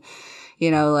tropes, and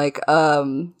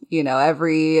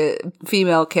every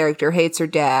female character hates her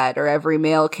dad, or every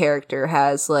male character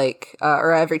has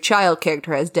or every child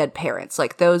character has dead parents.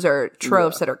 Those are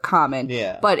tropes that are common.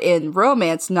 Yeah. But in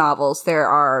romance novels, there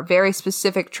are very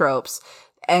specific tropes,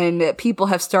 and people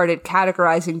have started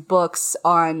categorizing books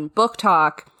on Book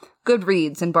Talk,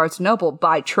 Goodreads, and Barnes & Noble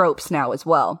by tropes now as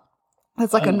well.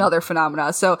 That's another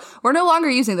phenomena. So we're no longer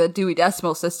using the Dewey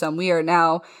Decimal System. We are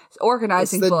now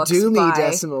organizing books by... It's the Doomy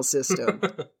Decimal System.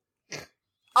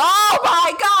 Oh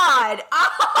my god!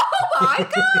 Oh my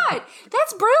god!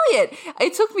 That's brilliant!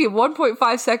 It took me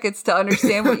 1.5 seconds to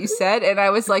understand what you said, and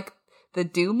I was like, the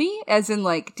doomy, as in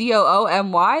like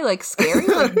Doomy, like scary,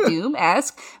 like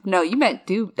Doom-esque. No, you meant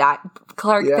Doom. That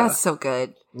Clark, that's so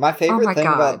good. My favorite thing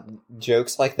about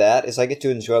jokes like that is I get to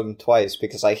enjoy them twice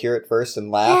because I hear it first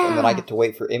and laugh, and then I get to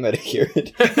wait for Emma to hear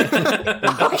it.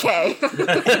 Okay.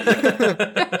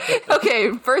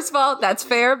 Okay, first of all, that's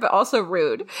fair, but also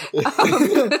rude.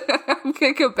 I'm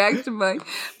going to go back to my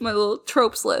little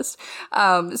tropes list.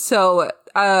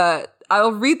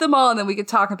 I'll read them all, and then we can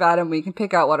talk about them. We can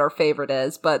pick out what our favorite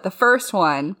is. But the first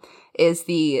one is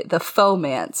the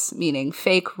faux-mance, meaning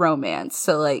fake romance.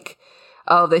 So, like,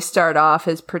 they start off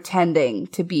as pretending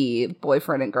to be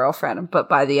boyfriend and girlfriend, but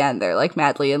by the end, they're, like,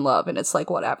 madly in love, and it's like,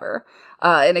 whatever.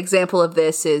 An example of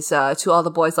this is To All the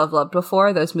Boys I've Loved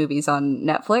Before, those movies on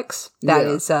Netflix. That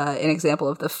is an example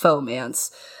of the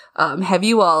faux-mance. Have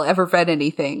you all ever read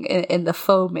anything in the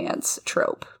faux-mance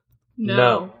trope?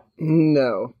 No.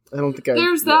 No, I don't think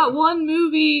There's that one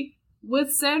movie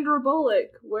with Sandra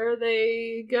Bullock where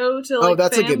they go to like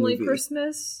that's family a good movie.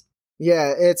 Christmas.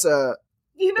 Yeah, it's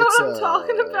You know what I'm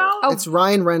talking about? It's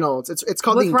Ryan Reynolds. It's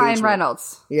called with The Engagement. Ryan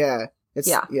Reynolds. Yeah,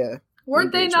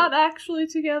 Weren't they not actually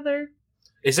together?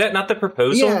 Is that not The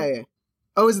Proposal? Yeah.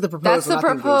 Oh, is it The Proposal? That's The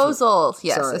Proposal.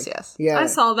 Yes. Yeah, I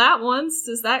saw that once.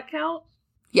 Does that count?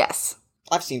 Yes.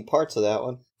 I've seen parts of that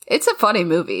one. It's a funny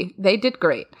movie. They did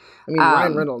great. I mean,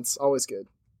 Ryan Reynolds, always good.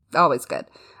 Always good.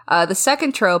 The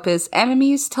second trope is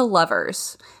enemies to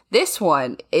lovers. This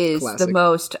one is Classic. the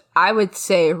most, I would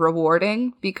say,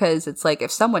 rewarding, because it's like if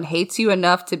someone hates you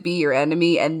enough to be your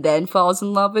enemy and then falls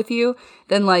in love with you,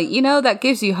 then like, that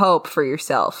gives you hope for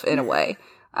yourself in a way.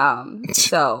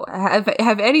 So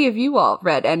have any of you all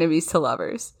read Enemies to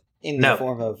Lovers? In the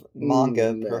form of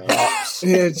manga, perhaps.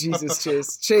 Yeah, Jesus,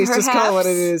 Chase, just call it what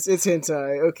it is. It's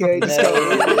hentai, okay? Just call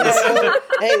it what it is.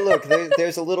 Hey, look,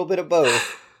 there's a little bit of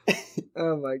both.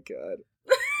 Oh my god.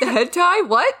 Hentai?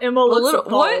 What? Emma looks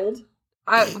appalled.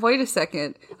 What? Wait a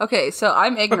second. Okay, so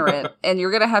I'm ignorant, and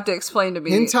you're gonna have to explain to me.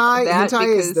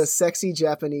 Hentai is the sexy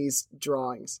Japanese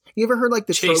drawings. You ever heard like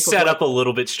the trope Chase sat of, up a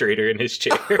little bit straighter in his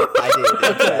chair.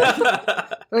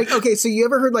 I did. Okay, so you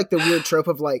ever heard like the weird trope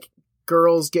of like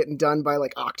girls getting done by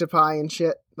like octopi and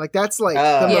shit? Like that's like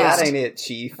that ain't it,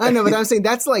 Chief. I know, but I'm saying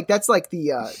that's like the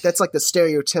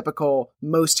stereotypical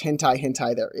most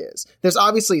hentai there is. There's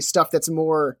obviously stuff that's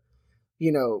more, a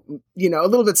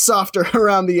little bit softer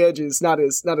around the edges, not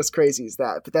as crazy as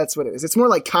that, but that's what it is. It's more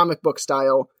like comic book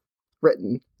style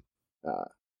written,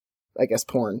 I guess,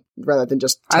 porn rather than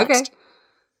just text. Okay.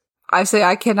 I say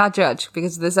I cannot judge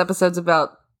because this episode's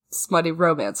about smutty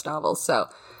romance novels. So,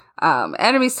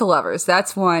 enemies to lovers,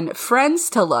 that's one.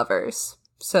 Friends to lovers.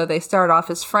 So they start off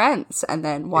as friends, and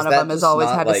then one of them has always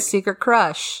had a secret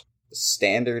crush.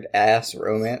 Standard ass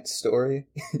romance story.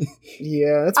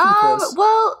 Yeah, that's pretty close.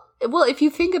 Well, if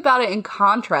you think about it in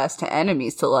contrast to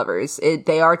enemies to lovers,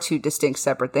 they are two distinct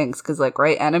separate things. Because, like,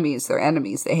 right, enemies, they're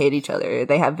enemies. They hate each other.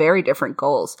 They have very different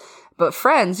goals. But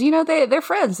friends, they're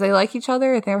friends. They like each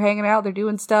other. They're hanging out. They're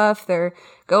doing stuff. They're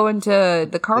going to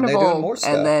the carnival,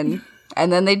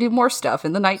 and then they do more stuff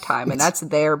in the nighttime, and that's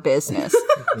their business.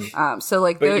 So,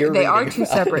 like, they are two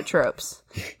separate tropes.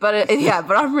 But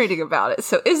but I'm reading about it.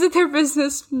 So, is it their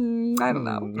business? I don't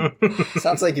know.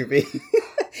 Sounds like you're being.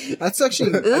 That's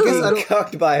actually, I guess I don't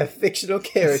cucked by a fictional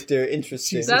character.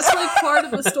 Interesting. That's like part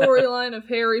of the storyline of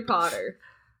Harry Potter.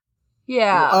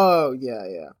 Yeah. Oh,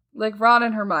 yeah. Like Ron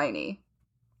and Hermione.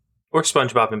 Or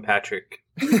SpongeBob and Patrick.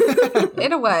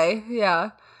 In a way,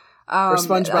 yeah. Or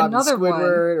SpongeBob and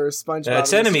Squidward, or SpongeBob.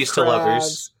 It's enemies to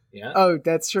lovers. Yeah. Oh,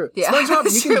 that's true. Yeah, SpongeBob,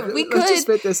 that's true. Let's just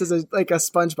fit this as a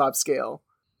SpongeBob scale.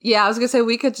 Yeah, I was gonna say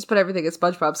we could just put everything at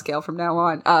SpongeBob scale from now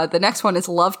on. The next one is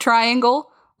Love Triangle.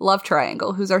 Love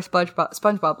Triangle. Who's our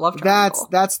SpongeBob Love Triangle?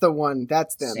 That's the one.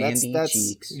 That's them. Sandy that's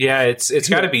Cheeks. Yeah, it's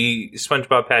got to be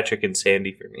SpongeBob, Patrick, and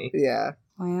Sandy for me. Yeah.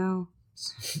 Wow.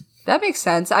 That makes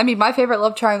sense. I mean, my favorite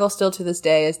love triangle still to this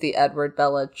day is the Edward,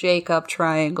 Bella, Jacob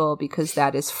triangle, because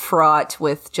that is fraught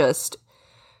with just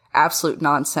absolute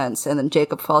nonsense. And then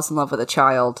Jacob falls in love with a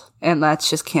child, and that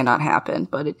just cannot happen.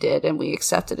 But it did, and we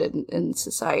accepted it in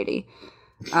society.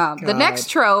 The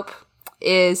next trope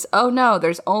is, oh no,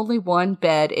 there's only one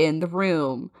bed in the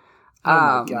room.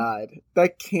 Oh my god,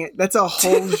 that's a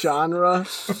whole genre.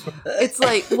 It's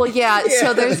like, well, yeah.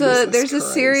 So there's a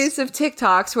series of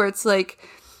TikToks where it's like,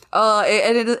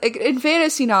 and in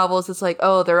fantasy novels, it's like,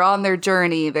 oh, they're on their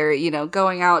journey. They're,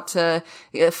 going out to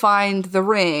find the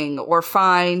ring or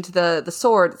find the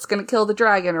sword that's going to kill the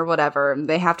dragon or whatever. And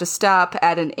they have to stop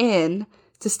at an inn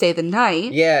to stay the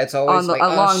night. Yeah, it's always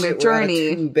along their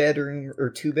journey. We're at a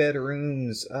two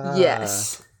bedrooms.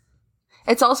 Yes.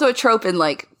 It's also a trope in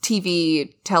like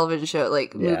TV, television show,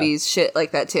 like movies, shit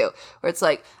like that too, where it's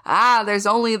like, there's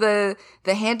only the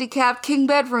handicapped king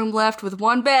bedroom left with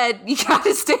one bed. You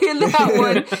gotta stay in that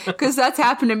one, because that's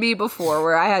happened to me before,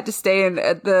 where I had to stay in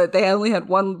they only had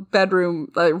one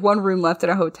bedroom, one room left in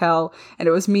a hotel, and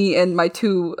it was me and my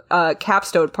two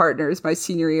capstone partners my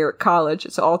senior year at college.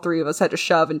 So all three of us had to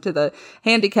shove into the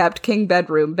handicapped king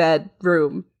bedroom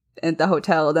in the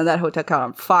hotel, and then that hotel caught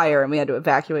on fire and we had to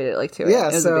evacuate it like 2 a.m.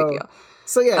 It was a big deal.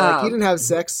 So like, you didn't have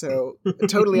sex, so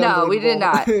totally no, we did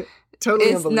not.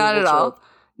 Totally it's not at all.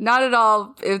 Not at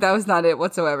all. That was not it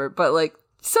whatsoever. But like,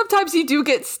 sometimes you do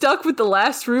get stuck with the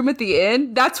last room at the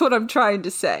end. That's what I'm trying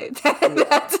to say.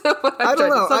 That's what I'm trying to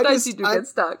say. Sometimes you do get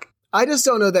stuck. I just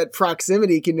don't know that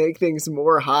proximity can make things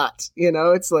more hot. You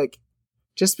know, it's like,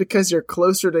 just because you're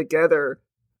closer together,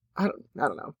 I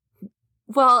don't know.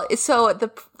 Well, so the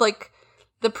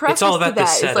preface it's all about to that the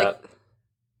setup. is like,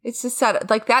 it's the setup.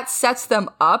 Like, that sets them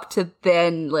up to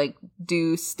then like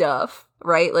do stuff,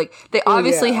 right? Like, they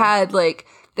obviously had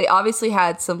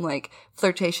some like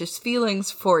flirtatious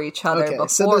feelings for each other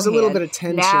beforehand. So there's a little bit of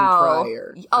tension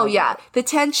prior. Oh yeah, the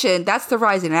tension, that's the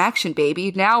rise in action,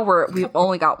 baby. Now we've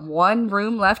only got one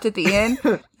room left at the end.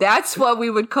 That's what we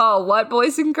would call what,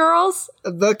 boys and girls?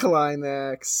 The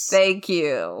climax. Thank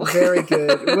you. Very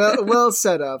good. Well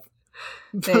set up.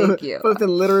 Thank you. Both in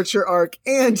literature arc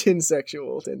and in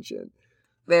sexual tension.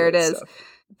 There it is.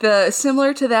 The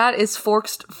similar to that is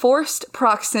forced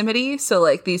proximity. So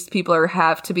like, these people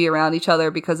have to be around each other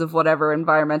because of whatever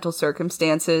environmental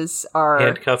circumstances are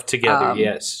handcuffed together.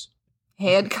 Yes,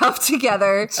 handcuffed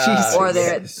together, or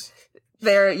they're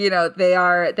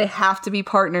they have to be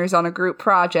partners on a group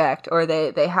project, or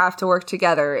they have to work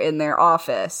together in their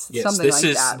office. Yes, something like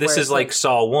that. This is like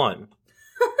Saw 1.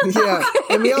 Yeah,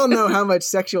 and we all know how much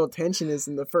sexual tension is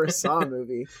in the first Saw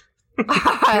movie.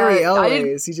 Harry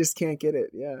Elways, he just can't get it.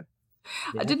 Yeah.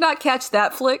 I did not catch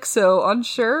that flick, so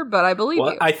unsure, but I believe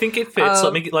you. I think it fits.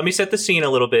 Let me set the scene a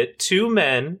little bit. Two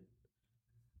men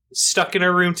stuck in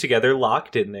a room together,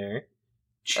 locked in there,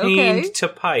 chained to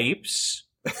pipes.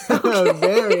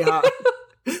 Very hot.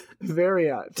 Very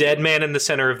hot. Dead man in the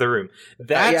center of the room.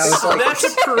 That's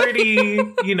a pretty,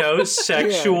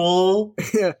 sexual.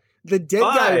 Yeah. The dead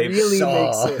guy really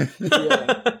makes it.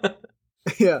 Yeah.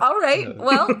 Yeah. All right.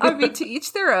 Well, I mean, to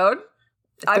each their own.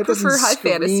 I prefer high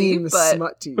fantasy, but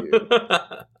smut to you.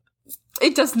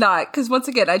 It does not, because once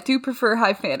again, I do prefer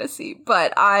high fantasy,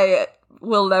 but I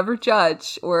will never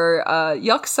judge or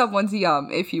yuck someone's yum,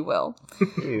 if you will.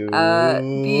 Have you not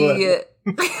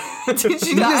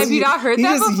heard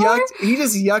that before? He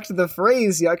just yucked the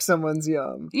phrase "yuck someone's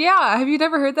yum." Yeah, have you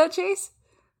never heard that, Chase?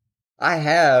 I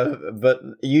have, but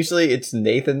usually it's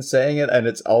Nathan saying it, and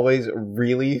it's always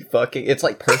really fucking... It's,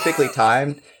 like, perfectly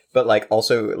timed, but, like,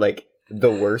 also, like,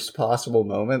 the worst possible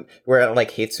moment, where it,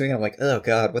 like, hits me, and I'm like, oh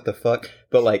god, what the fuck?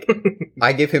 But, like,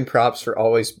 I give him props for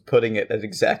always putting it at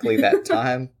exactly that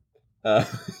time.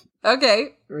 Okay,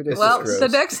 well, the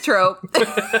next trope...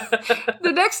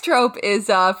 the next trope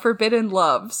is forbidden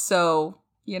love, so,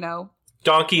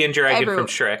 Donkey and dragon from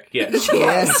Shrek, yes.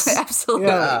 Yes, absolutely.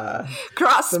 Yeah.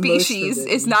 Cross species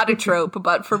is not a trope,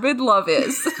 but forbidden love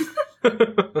is.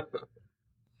 The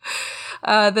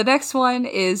next one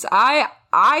is I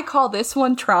call this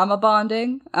one trauma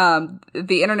bonding.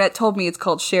 The internet told me it's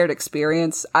called shared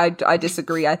experience. I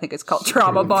disagree. I think it's called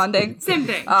trauma bonding. Same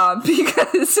thing.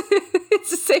 Because it's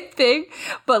the same thing.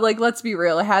 But like, let's be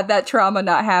real. Had that trauma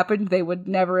not happened, they would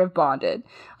never have bonded.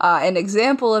 An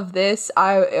example of this,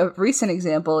 a recent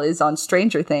example is on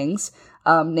Stranger Things.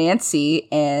 Nancy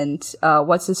and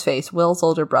what's his face? Will's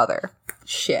older brother.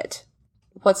 Shit.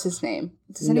 What's his name?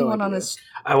 Does anyone on this?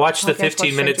 I watched the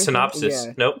 15-minute synopsis.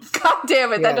 Yeah. Nope. God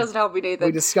damn it! That doesn't help me, Nathan.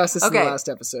 We discussed this in the last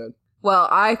episode. Well,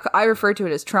 I refer to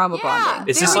it as trauma bonding.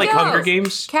 Is this like Hunger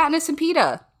Games? Katniss and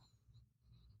Peeta.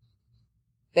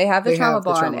 They have the trauma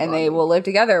bond, and they will live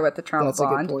together with the trauma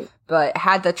bond. A good point. But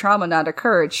had the trauma not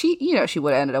occurred, she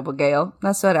would have ended up with Gale.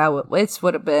 That's what it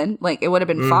would have been. Like, it would have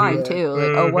been fine too.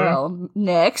 Like, oh well.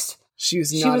 Next, she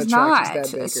was not.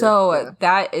 To that so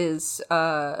that is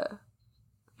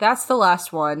that's the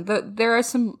last one. There are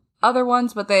some other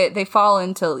ones, but they fall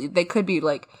into, they could be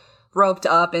like roped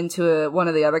up into one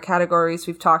of the other categories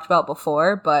we've talked about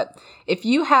before. But if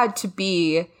you had to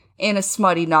be in a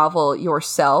smutty novel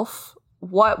yourself,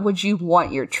 what would you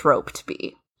want your trope to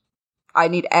be? I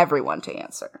need everyone to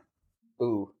answer.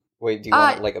 Ooh. Wait, do you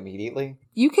want it like immediately?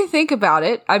 You can think about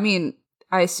it. I mean,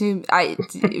 I assume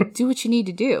do what you need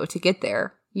to do to get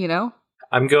there,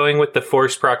 I'm going with the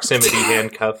forced proximity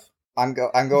handcuff. I'm going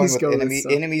with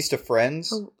enemies to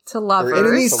friends. To lovers.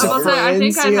 Enemies to friends. I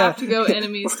think I'd have to go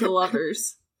enemies to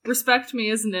lovers. Respect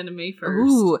me as an enemy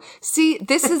first. Ooh, see,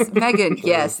 this is Megan.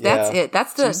 Yes, that's it.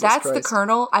 That's the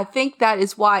kernel. I think that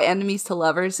is why enemies to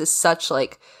lovers is such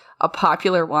like a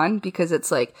popular one, because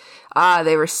it's like,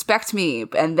 they respect me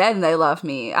and then they love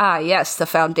me. Yes, the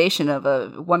foundation of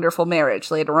a wonderful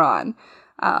marriage later on.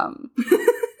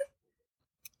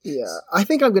 Yeah, I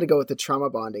think I'm going to go with the trauma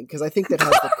bonding, because I think that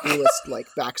has the coolest like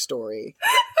backstory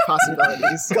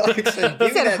possibilities.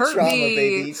 Give that hurt trauma, me.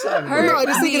 baby. No, I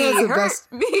just think it has the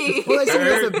best. Me. Well, I think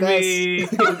it has Hurt the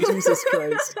best. Jesus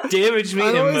Christ! Damage me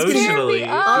emotionally.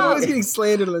 I'm always getting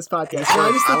slandered on this podcast.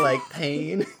 No, I like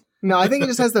pain. No, I think it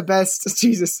just has the best.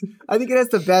 Jesus, I think it has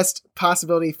the best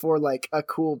possibility for like a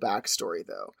cool backstory,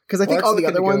 though, because I think all the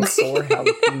other ones.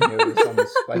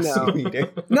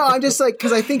 No, I'm just like,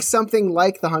 because I think something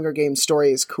like the Hunger Games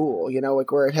story is cool. You know,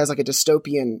 like where it has like a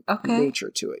dystopian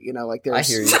nature to it. You know, like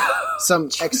there's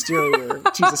some exterior.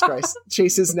 Jesus Christ,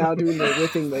 Chase is now doing the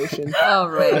whipping motion. All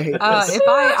right.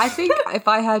 If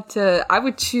I had to, I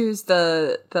would choose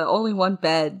the only one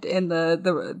bed in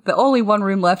the only one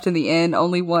room left in the inn,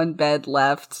 only one bed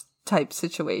left type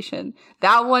situation.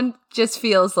 That one just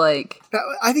feels like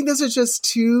I think those are just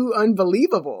too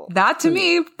unbelievable. Not to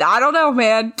me. I don't know,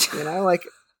 man. You know, like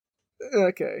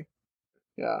okay.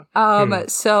 Yeah.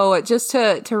 So just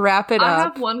to wrap it up. I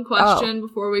have one question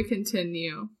before we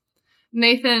continue.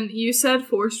 Nathan, you said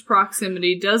forced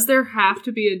proximity. Does there have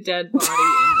to be a dead body in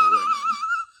the room?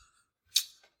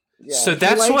 Yeah. So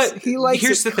that's he likes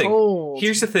here's the cold. thing.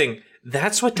 Here's the thing.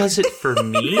 That's what does it for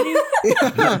me.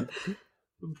 Yeah.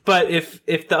 But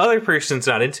if the other person's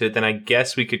not into it, then I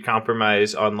guess we could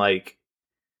compromise on like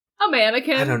a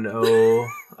mannequin. I don't know,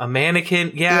 a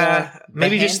mannequin. Yeah.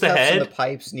 Maybe just the head. And the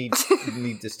pipes need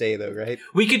to stay though, right?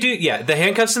 We could do the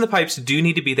handcuffs and the pipes do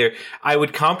need to be there. I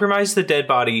would compromise the dead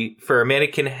body for a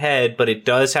mannequin head, but it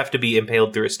does have to be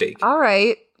impaled through a stake. All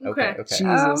right. Okay.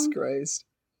 Jesus Christ.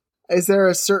 Is there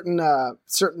a certain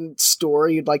store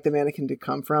you'd like the mannequin to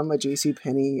come from? A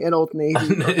JCPenney, an Old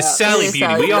Navy? Sally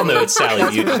Beauty. We all know it's Sally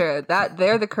Beauty. For sure.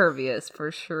 They're the curviest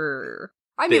for sure.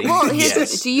 I mean,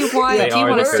 Yes. do you want a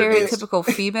curviest. stereotypical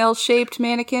female-shaped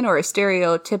mannequin or a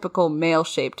stereotypical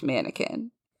male-shaped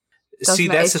mannequin? See,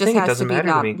 that's the thing. It doesn't matter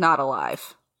to me. Not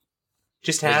alive.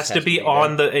 Just has to be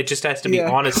on the. It just has to be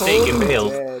on a stake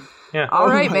impaled. Yeah. All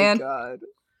right, man. God.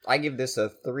 I give this a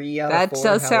 3 out of 4. That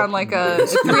does sound like a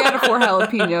 3 out of 4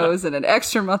 jalapenos and an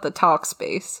extra month of talk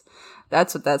space.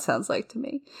 That's what that sounds like to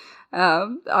me.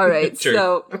 All right, Sure.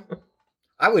 so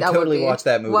I would totally watch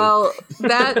that movie. Well,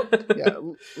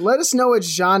 that let us know what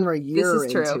genre you're This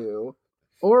is true. into,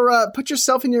 or put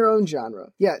yourself in your own genre.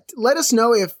 Yeah, let us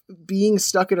know if being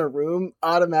stuck in a room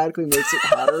automatically makes it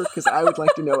hotter, because I would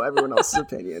like to know everyone else's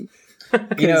opinion.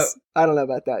 You know, I don't know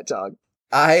about that, dog.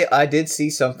 I did see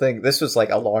something. This was like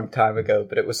a long time ago,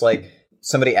 but it was like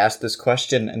somebody asked this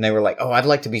question and they were like, "Oh, I'd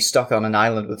like to be stuck on an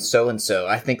island with so and so.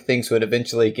 I think things would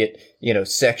eventually get,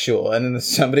 sexual." And then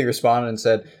somebody responded and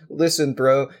said, "Listen,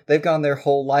 bro, they've gone their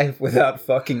whole life without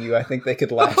fucking you. I think they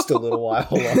could last a little while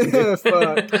longer."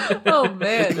 Fuck. Oh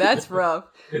man, that's rough.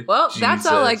 Well, that's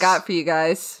all I got for you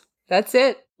guys. That's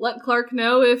it. Let Clark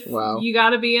know if you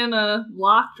gotta be in a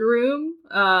locked room.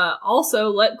 Also,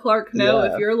 let Clark know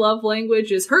if your love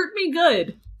language is hurt me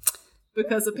good.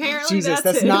 Because apparently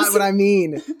that's not what I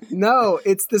mean. No,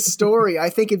 it's the story.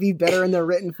 I think it'd be better in the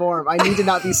written form. I need to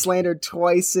not be slandered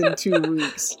twice in 2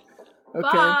 weeks. Okay?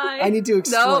 Bye. I need to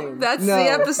explain. Nope, that's the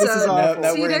episode. This is awful.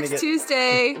 See you next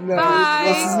Tuesday. No, Bye.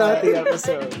 this is not the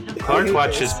episode. Clark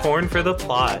watches porn for the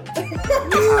plot.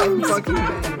 I'm fucking All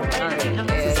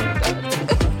right.